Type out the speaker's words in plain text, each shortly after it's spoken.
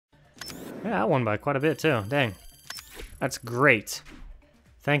Yeah, I won by quite a bit too. Dang. That's great.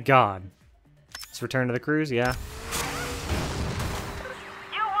 Thank God. Let's return to the cruise, yeah.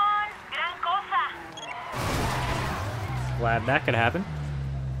 You won! Gran cosa! Glad that could happen.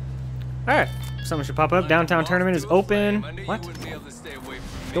 Alright, something should pop up. Downtown tournament is open. What?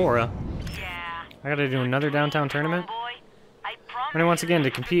 Dora. Yeah. I gotta do another downtown tournament? And once again,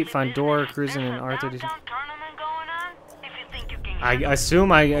 to compete, find Dora cruising in R32. I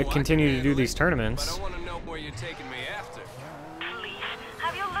assume I continue to do these tournaments. I want to know where you're taking me after. Please,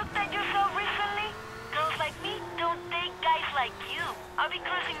 have you looked at yourself recently? Girls like me don't date guys like you. I'll be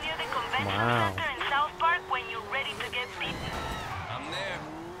cruising near the convention center in South Park when you're ready to get beaten. I'm there.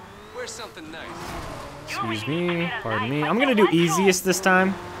 Where's something nice? Excuse me, pardon me. I'm gonna do easiest this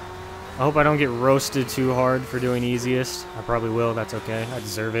time. I hope I don't get roasted too hard for doing easiest. I probably will, that's okay. I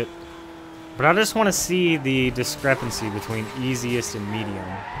deserve it. But I just want to see the discrepancy between easiest and medium.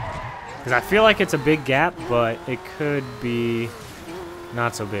 Because I feel like it's a big gap, but it could be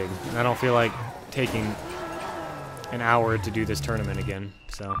not so big. And I don't feel like taking an hour to do this tournament again.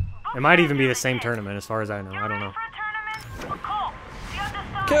 So it might even be the same tournament as far as I know. I don't know.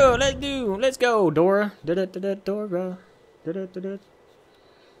 Cool, let's go, Dora. Dora.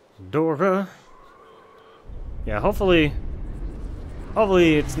 Dora. Yeah, hopefully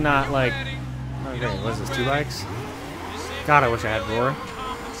it's not like... Okay, what is this, 2 bikes? God, I wish I had Dora.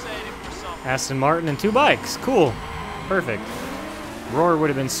 Aston Martin and 2 bikes. Cool. Perfect. Roar would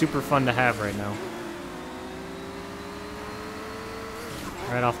have been super fun to have right now.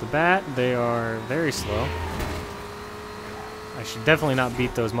 Right off the bat, they are very slow. I should definitely not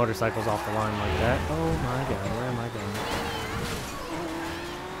beat those motorcycles off the line like that. Oh my god, where am I going?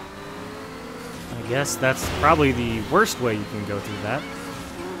 I guess that's probably the worst way you can go through that.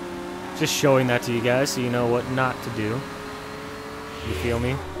 Just showing that to you guys so you know what not to do. You feel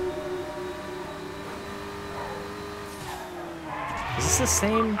me? Is this the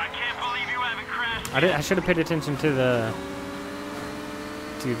same? I can't believe you haven't crashed. I should have paid attention to the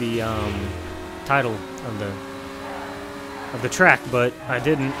title of the track, but I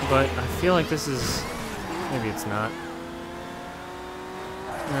didn't. But I feel like this is, maybe it's not.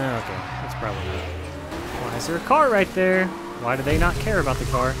 Okay, that's probably not. Why is there a car right there? Why do they not care about the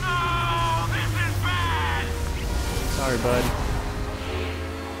car? No, this is bad. Sorry, bud.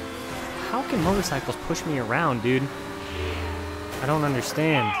 How can motorcycles push me around, dude? I don't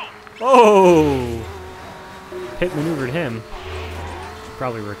understand. Oh! Pit maneuvered him.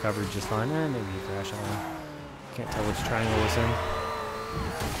 Probably recovered just fine. Maybe he crashed. I don't know. Can't tell which triangle it's in.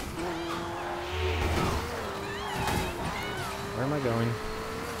 Where am I going?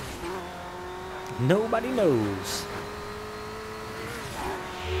 Nobody knows.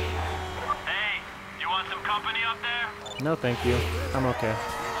 Hey, you want some company up there? No, thank you. I'm okay.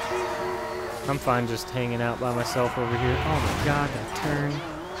 I'm fine just hanging out by myself over here. Oh my god, that turn.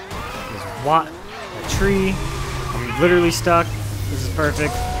 There's what? That tree. I'm literally stuck. This is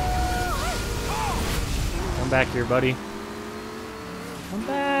perfect. Come back here, buddy. Come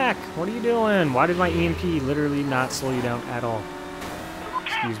back! What are you doing? Why did my EMP literally not slow you down at all?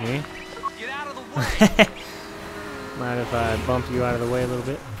 Excuse me. Get out of the way. Mind if I bump you out of the way a little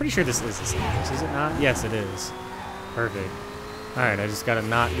bit? Pretty sure this is the same place, is it not? Yes, it is. Perfect. Alright, I just gotta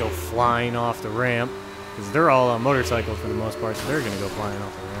not go flying off the ramp. Because they're all on motorcycles for the most part, so they're gonna go flying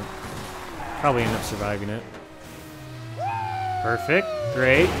off the ramp. Probably end up surviving it. Perfect.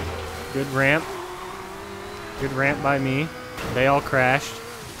 Great. Good ramp. Good ramp by me. They all crashed.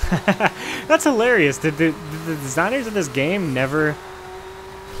 That's hilarious. Did the designers of this game never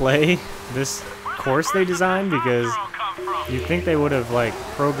play this course they designed? Because you'd think they would have like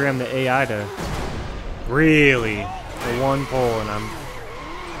programmed the AI to really the one pole, and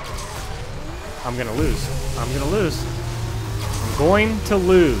I'm gonna lose. I'm gonna lose. I'm going to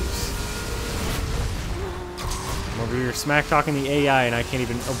lose. I'm over here smack talking the AI, and I can't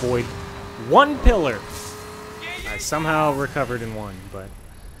even avoid one pillar. I somehow recovered in one, but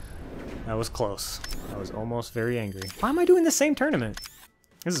that was close. I was almost very angry. Why am I doing the same tournament?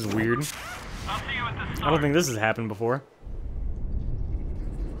 This is weird. I'll see you at the start. I don't think this has happened before.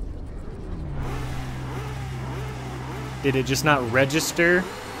 Did it just not register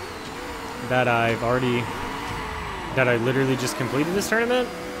that I literally just completed this tournament?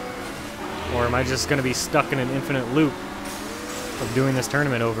 Or am I just going to be stuck in an infinite loop of doing this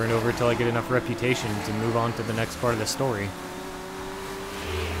tournament over and over until I get enough reputation to move on to the next part of the story?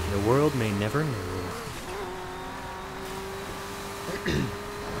 The world may never know. Alright,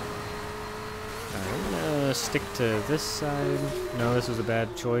 I'm gonna stick to this side. No, this was a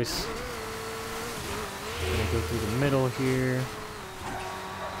bad choice. I'm gonna go through the middle here.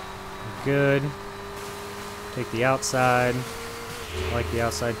 good. Take the outside. I like the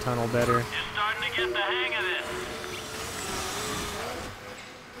outside tunnel better. You're starting to get the hang of this.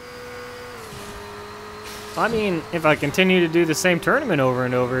 I mean, if I continue to do the same tournament over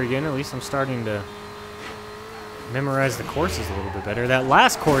and over again, at least I'm starting to memorize the courses a little bit better. That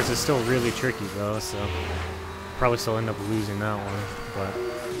last course is still really tricky, though, so probably still end up losing that one. But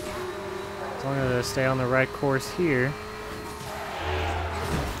as long as I stay on the right course here.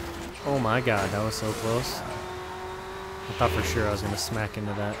 Oh my god, that was so close. I thought for sure I was going to smack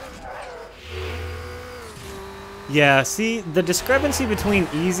into that. Yeah, see, the discrepancy between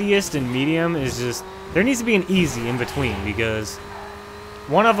easiest and medium is just... There needs to be an easy in between, because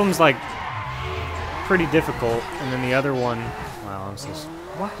one of them's, like, pretty difficult, and then the other one... Wow, I'm so...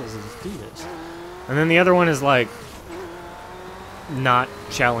 Why does this do this? And then the other one is, like, not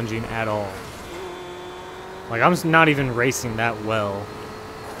challenging at all. Like, I'm not even racing that well,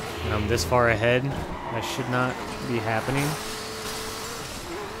 and I'm this far ahead. That should not be happening.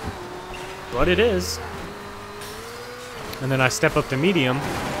 But it is. And then I step up to medium.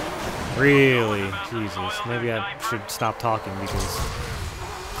 Really? Jesus. Maybe I should stop talking because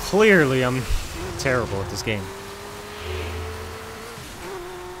clearly I'm terrible at this game.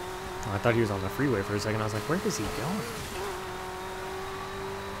 Oh, I thought he was on the freeway for a second. I was like, where is he going?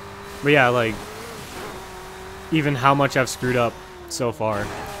 But yeah, like, even how much I've screwed up so far,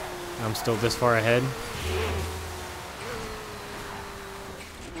 I'm still this far ahead.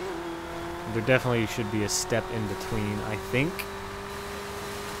 There definitely should be a step in between, I think.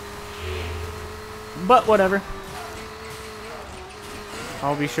 But whatever.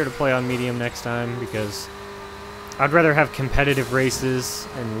 I'll be sure to play on medium next time because I'd rather have competitive races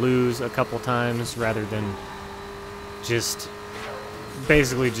and lose a couple times rather than just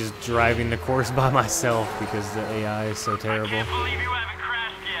basically just driving the course by myself because the AI is so terrible. I can't believe you haven't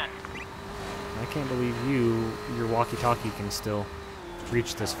crashed yet. I can't believe your walkie-talkie can still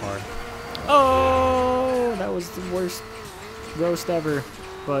reach this far. Oh, that was the worst roast ever,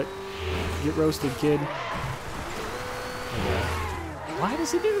 but get roasted, kid. Okay. Why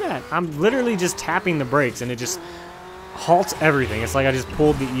does he do that? I'm literally just tapping the brakes and it just halts everything. It's like I just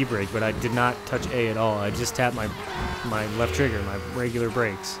pulled the e-brake, but I did not touch A at all. I just tapped my left trigger, my regular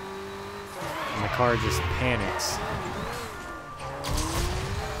brakes. And the car just panics.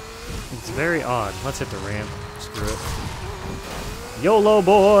 It's very odd. Let's hit the ramp. Screw it. YOLO,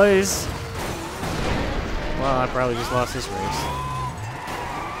 boys! Well, I probably just lost this race.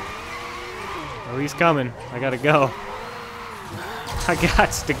 Oh, he's coming. I gotta go. I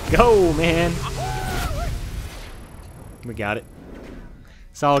got to go, man. We got it.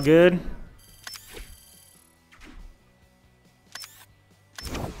 It's all good.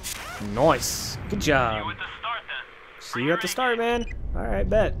 Nice. Good job. See you at the start, man. Alright,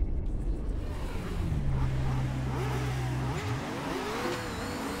 bet.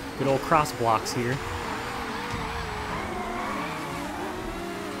 Good old cross blocks here.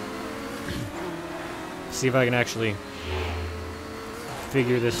 See if I can actually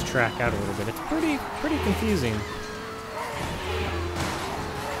figure this track out a little bit. It's pretty confusing.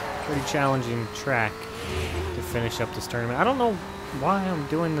 Pretty challenging track to finish up this tournament. I don't know why I'm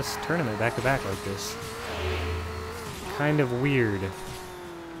doing this tournament back to back like this. Kind of weird. If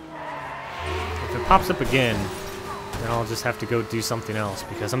it pops up again, then I'll just have to go do something else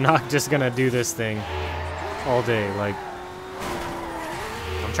because I'm not just gonna do this thing all day. Like,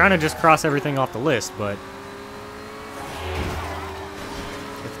 I'm trying to just cross everything off the list, but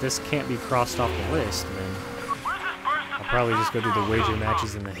if this can't be crossed off the list, then I'll probably just go do the wager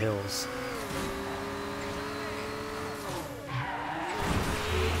matches in the hills.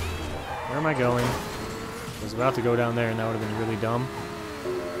 Where am I going? I was about to go down there and that would have been really dumb.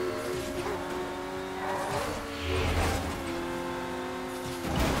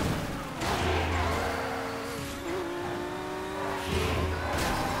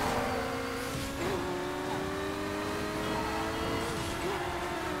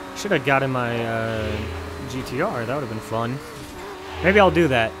 Should have gotten my GTR. That would have been fun. Maybe I'll do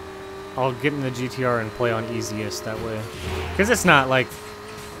that. I'll get in the GTR and play on easiest that way. Because it's not like...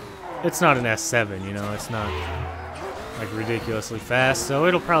 It's not an S7, you know? It's not like ridiculously fast, so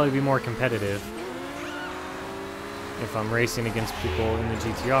it'll probably be more competitive if I'm racing against people in the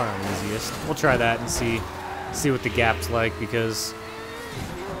GTR on easiest. We'll try that and see what the gap's like, because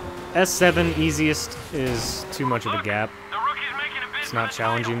S7 easiest is too much of a gap. It's not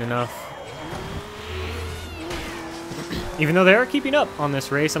challenging enough. Even though they are keeping up on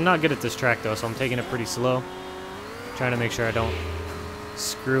this race, I'm not good at this track though, so I'm taking it pretty slow. Trying to make sure I don't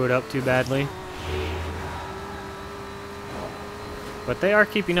screw it up too badly. But they are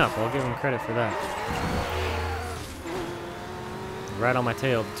keeping up. I'll give them credit for that. Right on my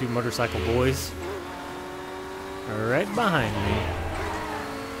tail, the two motorcycle boys are right behind me.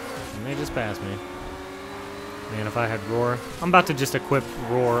 And they just passed me. Man, if I had Roar... I'm about to just equip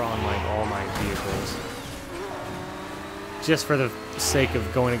Roar on, like, all my vehicles. Just for the sake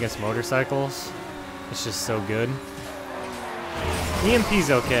of going against motorcycles. It's just so good. EMP's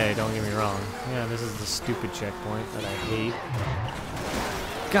okay, don't get me wrong. Yeah, this is the stupid checkpoint that I hate.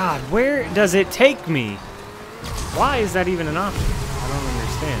 God, where does it take me? Why is that even an option? I don't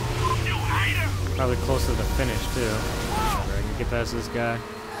understand. Probably close to the finish, too. Whatever, I can get past this guy.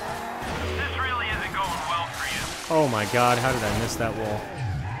 This really isn't going well for you. Oh my god, how did I miss that wall?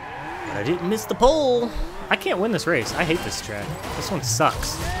 But I didn't miss the pole! I can't win this race. I hate this track. This one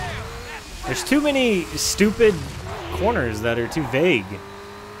sucks. There's too many stupid corners that are too vague.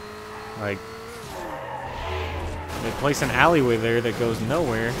 Like, they place an alleyway there that goes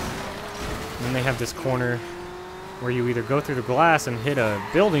nowhere. And then they have this corner where you either go through the glass and hit a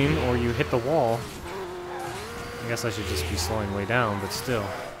building or you hit the wall. I guess I should just be slowing way down, but still.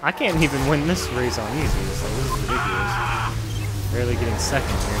 I can't even win this race on easy. It's like, this is ridiculous. Barely getting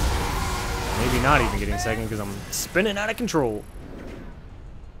second here. Maybe not even getting second because I'm spinning out of control.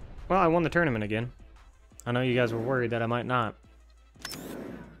 Well, I won the tournament again. I know you guys were worried that I might not.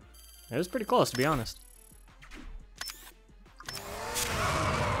 It was pretty close, to be honest.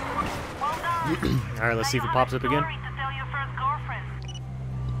 Alright, let's see if it pops up again.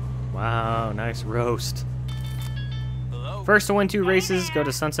 Wow, nice roast. Hello? First to win 2 races, go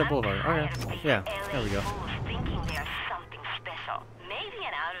to Sunset Boulevard. Okay, yeah, there we go. Thinking they're something special. Maybe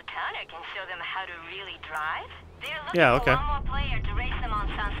an out-of-towner can show them how to really drive. They're looking Yeah, okay. for one more player to race them on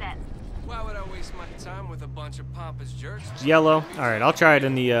Sunset. Why would I waste my time with a bunch of pompous jerks? Yellow. Alright, I'll try it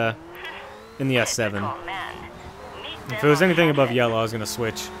in the S7. Oh, man. Meet If it was them on anything above Sunset. yellow, I was gonna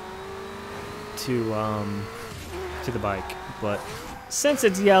switch to the bike. But since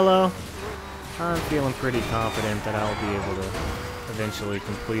it's yellow, I'm feeling pretty confident that I'll be able to eventually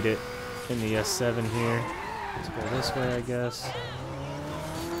complete it in the S7 here. Let's go this way, I guess.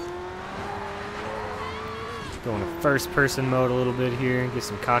 Go into first-person mode a little bit here. Get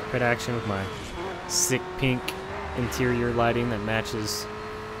some cockpit action with my sick pink interior lighting that matches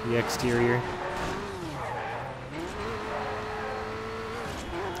the exterior.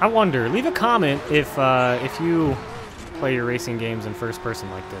 I wonder, leave a comment if you play your racing games in first person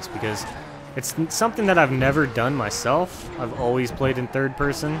like this, because it's something that I've never done myself. I've always played in third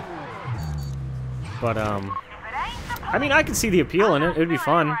person. But I mean, I can see the appeal in it. It'd be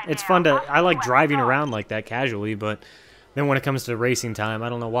fun. It's fun to, I like driving around like that casually, but then when it comes to racing time, I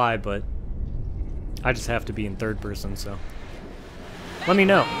don't know why, but I just have to be in third person, so. Let me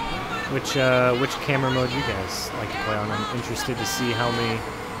know which camera mode you guys like to play on. I'm interested to see how many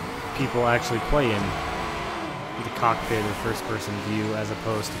people actually play in the cockpit or first person view as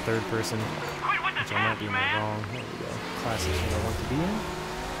opposed to third person, which I might be in the wrong. There we go. Classic what I want to be in.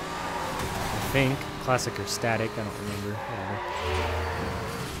 I think classic or static, I don't remember. Whatever.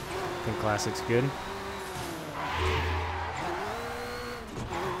 I think classic's good.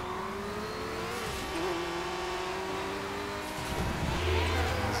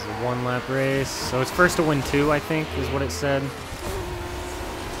 This is a 1-lap race. So it's first to win 2, I think, is what it said.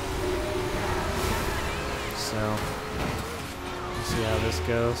 So, let's see how this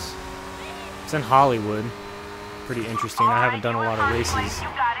goes. It's in Hollywood. Pretty interesting. I haven't done a lot of races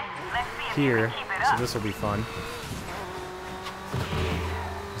here, so this will be fun.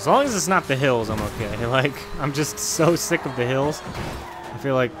 As long as it's not the hills, I'm okay. Like, I'm just so sick of the hills. I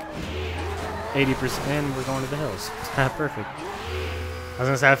feel like 80%, and we're going to the hills. Perfect. I was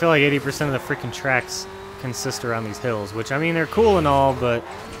gonna say, I feel like 80% of the freaking tracks consist around these hills, which, I mean, they're cool and all, but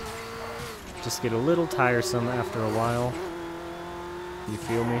just get a little tiresome after a while. You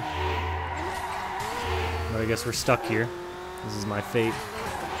feel me? But I guess we're stuck here. This is my fate.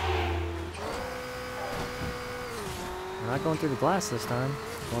 We're not going through the glass this time.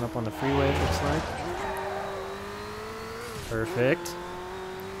 Going up on the freeway, it looks like. Perfect.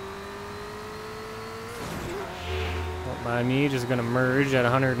 Don't mind me, just gonna merge at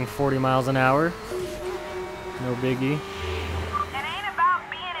 140 miles an hour. No biggie. It ain't about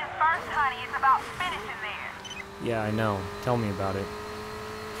being in first, honey. It's about finishing there. Yeah, I know. Tell me about it.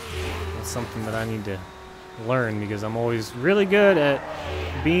 That's something that I need to learn, because I'm always really good at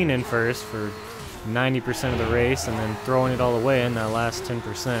being in first for 90% of the race and then throwing it all away in that last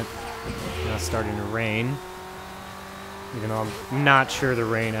 10%. Now it's starting to rain. Even though I'm not sure the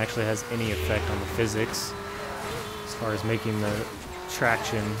rain actually has any effect on the physics as far as making the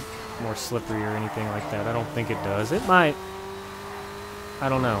traction more slippery or anything like that. I don't think it does. It might. I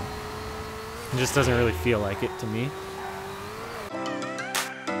don't know. It just doesn't really feel like it to me.